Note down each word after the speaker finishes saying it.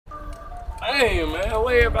Dang, man,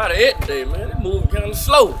 where everybody at today, man? They moving kind of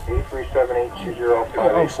slow.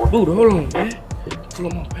 3782058. Buddha, hold on, man. Pull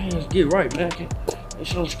up my pants, get right, man. Get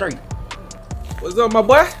shit straight. What's up, my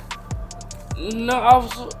boy? No,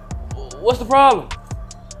 officer, what's the problem?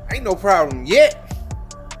 Ain't no problem yet.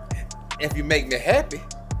 If you make me happy.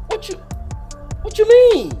 What you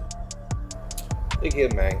mean? Look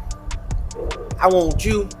here, man. I want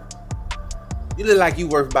you. You look like you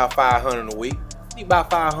worth about $500 a week. You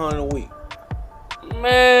about $500 a week.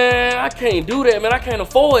 Man, I can't do that, man. I can't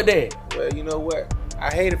afford that. Well, you know what? I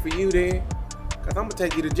hate it for you then. Cause I'm gonna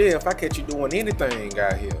take you to jail if I catch you doing anything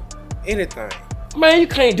out here. Anything. Man, you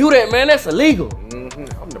can't do that, man. That's illegal. I'm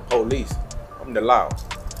the police. I'm the law.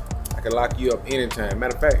 I can lock you up anytime.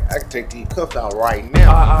 Matter of fact, I can take these cuffs out right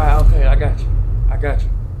now. All right, okay, I got you.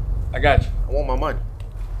 I want my money.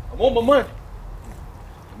 I want my money.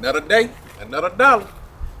 Another day, another dollar.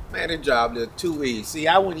 Man, this job is too easy. See,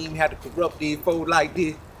 I wouldn't even have to corrupt these folks like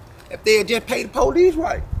this if they had just paid the police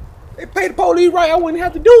right. They pay the police right, I wouldn't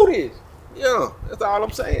have to do this. Yeah, that's all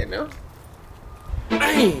I'm saying now.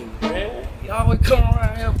 Dang, man. You always come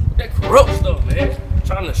around here with that corrupt stuff, man.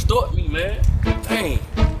 Trying to extort me, man. Dang,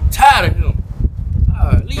 tired of him.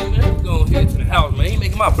 All right, leave, man. We going here to the house, man. He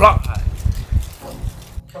making my block hot.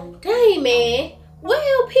 Dang, man.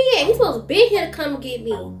 Where LP at? He's supposed to be here to come get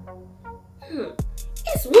me.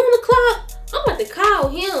 It's 1 o'clock. I'm about to call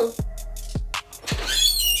him.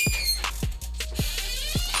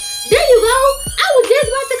 There you go. I was just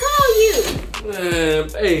about to call you. Man,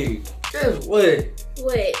 babe, guess what?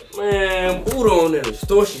 What? Man, Buddha on that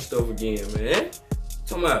extortion stuff again, man.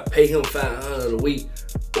 Talking about pay him $500 a week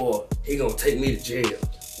or he gonna take me to jail.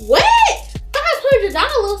 What? $500? I ain't about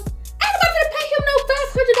to pay him no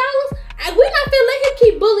 $500. We're not finna let him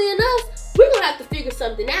keep bullying us. We're gonna have to figure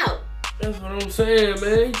something out. That's what I'm saying,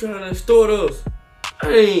 man. He trying to extort us.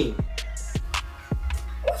 Dang.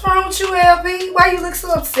 What's wrong with you, LP? Why you look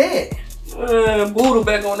so upset? Man, Buddha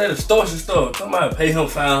back on that extortion stuff. Talking about pay him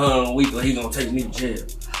 $500 a week or he gonna take me to jail.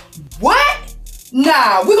 What?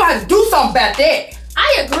 Nah, we're gonna have to do something about that.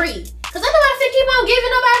 I agree. Cause I know I keep on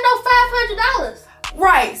giving nobody no $500.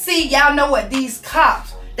 Right. See, y'all know what these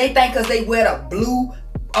cops, they think cause they wear the blue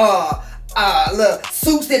little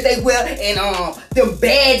suits that they wear and them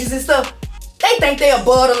badges and stuff, they think they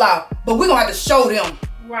above the law. But we're gonna have to show them.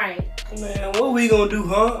 Right. Man, what we gonna do,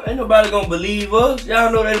 huh? Ain't nobody gonna believe us. Y'all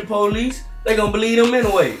know they the police. They gonna believe them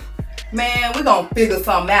anyway. Man, we gonna figure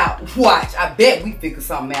something out. Watch, I bet we figure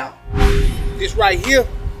something out. This right here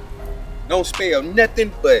don't spell nothing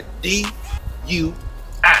but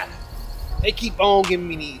D-U-I. They keep on giving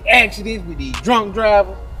me these accidents with these drunk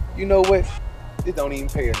drivers. You know what? This don't even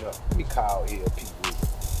pay enough. Let me call LP.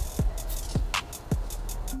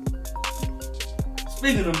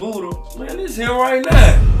 Speaking of Buddha, man, this him right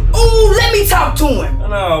now. Ooh, let me talk to him.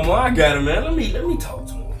 No, man, I got him, man. Let me talk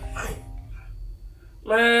to him.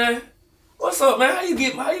 Man, what's up, man? How you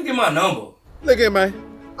get my number? Look at me.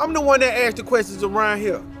 I'm the one that asks the questions around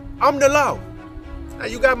here. I'm the law. Now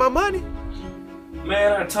you got my money?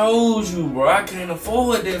 Man, I told you, bro. I can't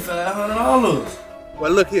afford that $500.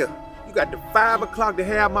 Well, look here. You got the 5 o'clock to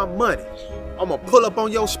have my money. I'm gonna pull up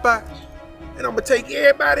on your spot, and I'm gonna take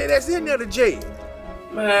everybody that's in there to jail.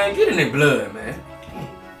 Man, get in the blood, man.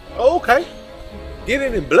 Okay. Get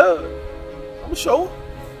it in blood. I'm gonna show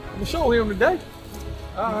him today.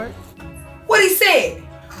 All right. What he said?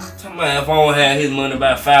 Talking about if I don't have his money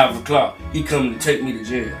by 5 o'clock, he coming to take me to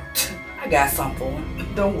jail. I got something for him.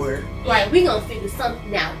 Don't worry. Right, we gonna figure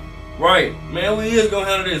something out. Right, man, we is gonna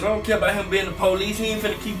handle this. I don't care about him being the police. He ain't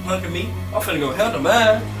finna keep punking me. I'm finna go handle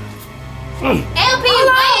mine. LP,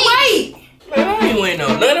 wait! Man, I ain't waiting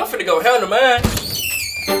on nothing. I'm finna go handle mine.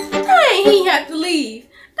 Dang, he have to leave.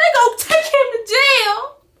 They gonna take him to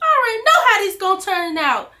jail. I already know how this gonna turn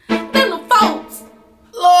out. Them the folks.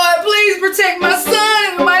 Lord, please protect my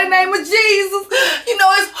son in the mighty name of Jesus. You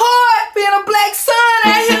know, it's hard being a black son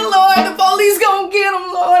out here, Lord. The police gonna get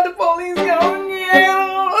him, Lord. The police gonna get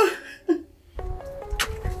him.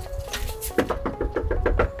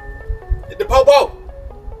 Hit the popo.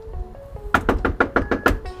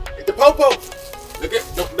 Hit the popo. Look at,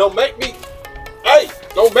 don't make me. Hey,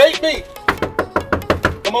 don't make me.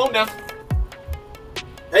 Come on now.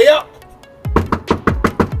 Pay up.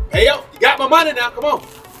 Pay up. You got my money now. Come on.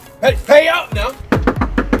 Pay up now.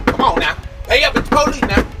 Come on now. Pay up. It's the police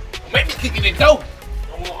now. Don't make me kick in the door.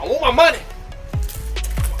 I want my money.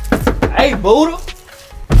 Hey, Buddha.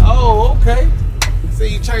 Oh, okay. See,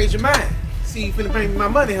 you changed your mind. See, you finna pay me my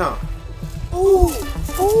money, huh? Ooh.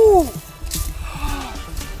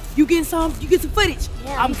 You getting some footage?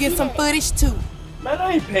 Yeah, I'm getting some footage too. Man,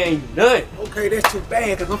 I ain't paying you nothing. Okay, that's too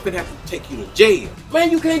bad, because I'm finna have to take you to jail.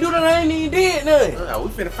 Man, you can't do that. I ain't even did nothing. We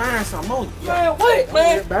finna find something on you. Man, what, Don't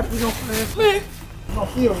man? worry about it. We gonna find Man. I'm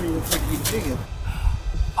gonna feel me and take you to jail.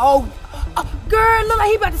 Oh, girl, look like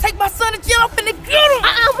he about to take my son to jail. I'm finna get him.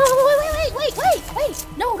 Wait.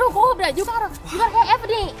 No, don't go over there. You gotta have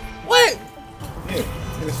evidence. What? Yeah,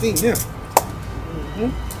 finna see them.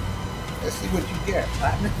 Let's see what you got,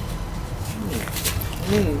 partner.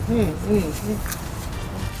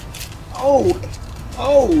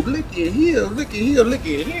 Oh, look at here. Man,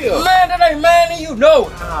 that ain't mine and you know.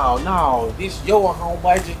 No, this your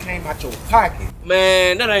homeboy just came out your pocket.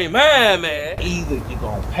 Man, that ain't mine, man. Either you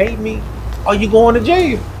gonna pay me or you going to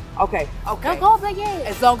jail. Okay. Don't go over there yet.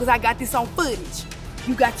 As long as I got this on footage.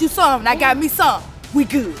 You got you some and I got me some. We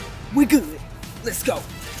good. Let's go.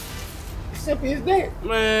 Simple as that.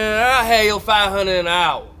 Man, I had your 500 an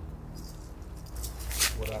hour.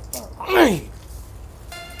 What I found. Man.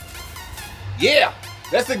 Yeah,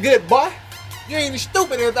 that's a good boy. You ain't as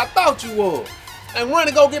stupid as I thought you was. And run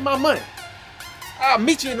and go get my money. I'll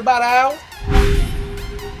meet you in about an hour.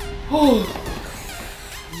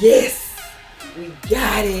 Yes, we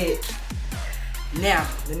got it. Now,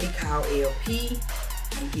 let me call LP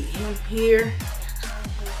and get him here.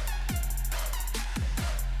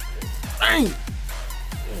 Dang.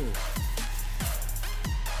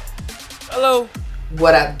 Hello.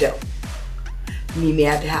 What up, though? Meet me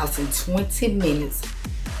at the house in 20 minutes.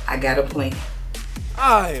 I got a plan.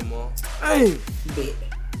 Alright, man. Hey. Bet.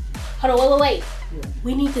 Hold on, wait.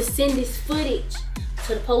 We need to send this footage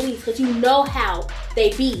to the police because you know how they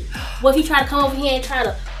be. What if he try to come over here and try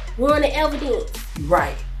to ruin the evidence?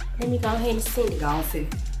 Right. Let me go ahead and send it. Go on,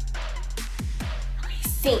 send it. Okay,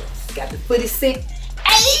 sent. Got the footage sent.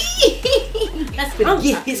 Hey! That's what Finna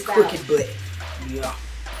get his crooked butt. Yeah.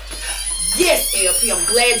 Yes, LP, I'm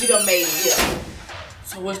glad you done made it here.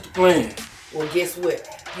 So what's the plan? Well, guess what?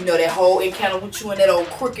 You know that whole encounter with you and that old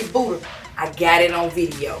crooked Buddha? I got it on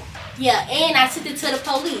video. Yeah, and I sent it to the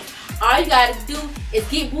police. All you gotta do is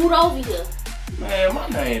get Boot over here. Man, my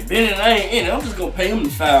name Benny and I ain't in it. I'm just gonna pay him the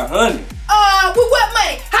 500. With what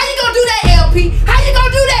money? How you gonna do that, LP? How you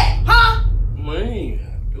gonna do that, huh? Man,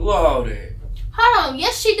 do all that. Hold on,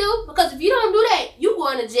 yes she do. Because if you don't do that, you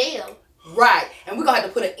going to jail. Right, and we're gonna have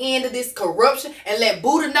to put an end to this corruption and let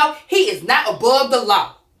Buddha know he is not above the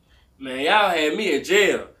law. Man, y'all had me at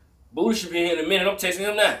jail. Buddha should be here in a minute. I'm texting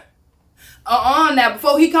him now. Now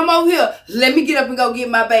before he come over here, let me get up and go get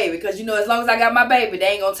my baby. Cause you know, as long as I got my baby, they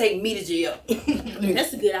ain't gonna take me to jail.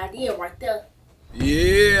 That's a good idea right there.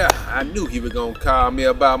 Yeah, I knew he was gonna call me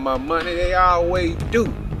about my money. They always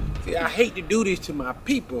do. See, I hate to do this to my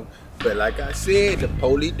people, but like I said, the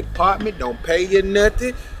police department don't pay you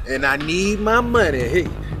nothing, and I need my money. Hey,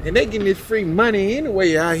 and they getting this free money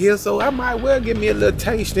anyway out here, so I might well give me a little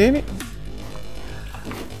taste in it.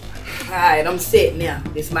 Alright, I'm set now.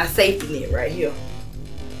 This is my safety net right here.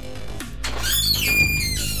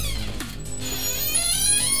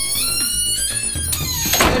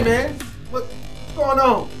 Hey man, what's going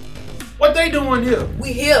on? What they doing here?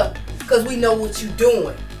 We here because we know what you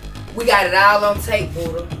doing. We got it all on tape,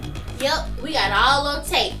 Buddha. Yep, we got it all on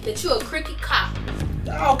tape that you a crooked cop.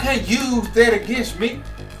 Y'all can't use that against me.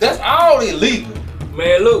 That's all illegal.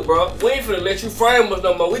 Man, look, bro. We ain't finna let you frame us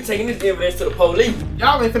no more. We taking this evidence to the police.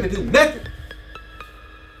 Y'all ain't finna do nothing.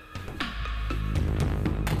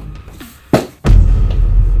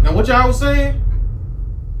 Now what y'all was saying?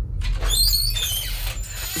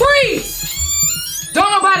 Freeze! Don't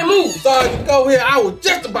nobody move! Sergeant, go here. I was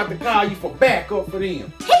just about to call you for backup for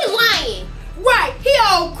them. He lying. Right, he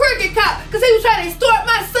old crooked cop because he was trying to extort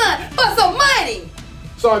my son for some money.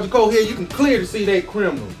 Sergeant, go here. You can clearly see they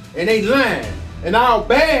criminal and they lying. And all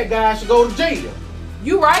bad guys should go to jail.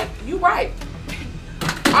 You right.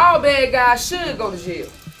 All bad guys should go to jail.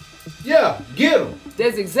 Yeah, get them.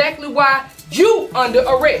 That's exactly why you under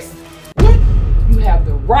arrest. What? You have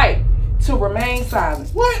the right to remain silent.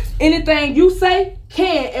 What? Anything you say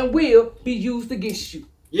can and will be used against you.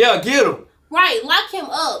 Yeah, get him. Right, lock him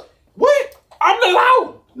up. What? I'm the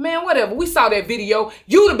law. Man, whatever. We saw that video.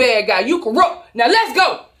 You the bad guy. You corrupt. Now let's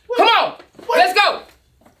go. What? Come on. What? Let's go.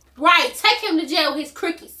 Right, take him to jail with his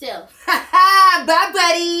crooked self. Ha ha. Bye,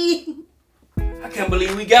 buddy. I can't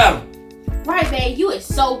believe we got him. Right, babe, you is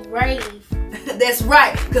so brave. That's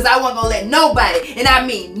right. Because I wasn't going to let nobody, and I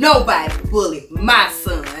mean nobody, bully my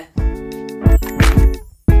son.